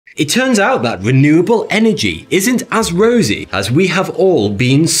It turns out that renewable energy isn't as rosy as we have all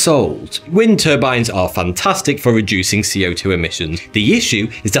been sold. Wind turbines are fantastic for reducing CO2 emissions. The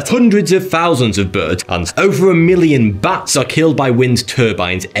issue is that hundreds of thousands of birds and over 1 million bats are killed by wind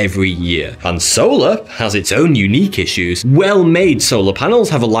turbines every year. And solar has its own unique issues. Well-made solar panels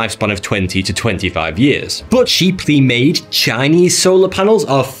have a lifespan of 20 to 25 years. But cheaply made Chinese solar panels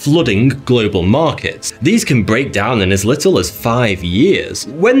are flooding global markets. These can break down in as little as 5 years.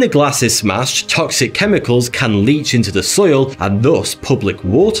 When the glass is smashed, toxic chemicals can leach into the soil and thus public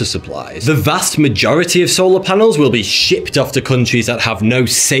water supplies. The vast majority of solar panels will be shipped off to countries that have no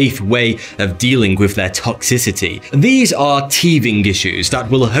safe way of dealing with their toxicity. These are teething issues that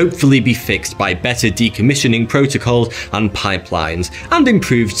will hopefully be fixed by better decommissioning protocols and pipelines and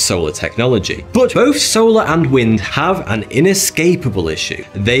improved solar technology. But both solar and wind have an inescapable issue.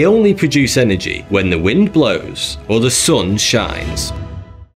 They only produce energy when the wind blows or the sun shines.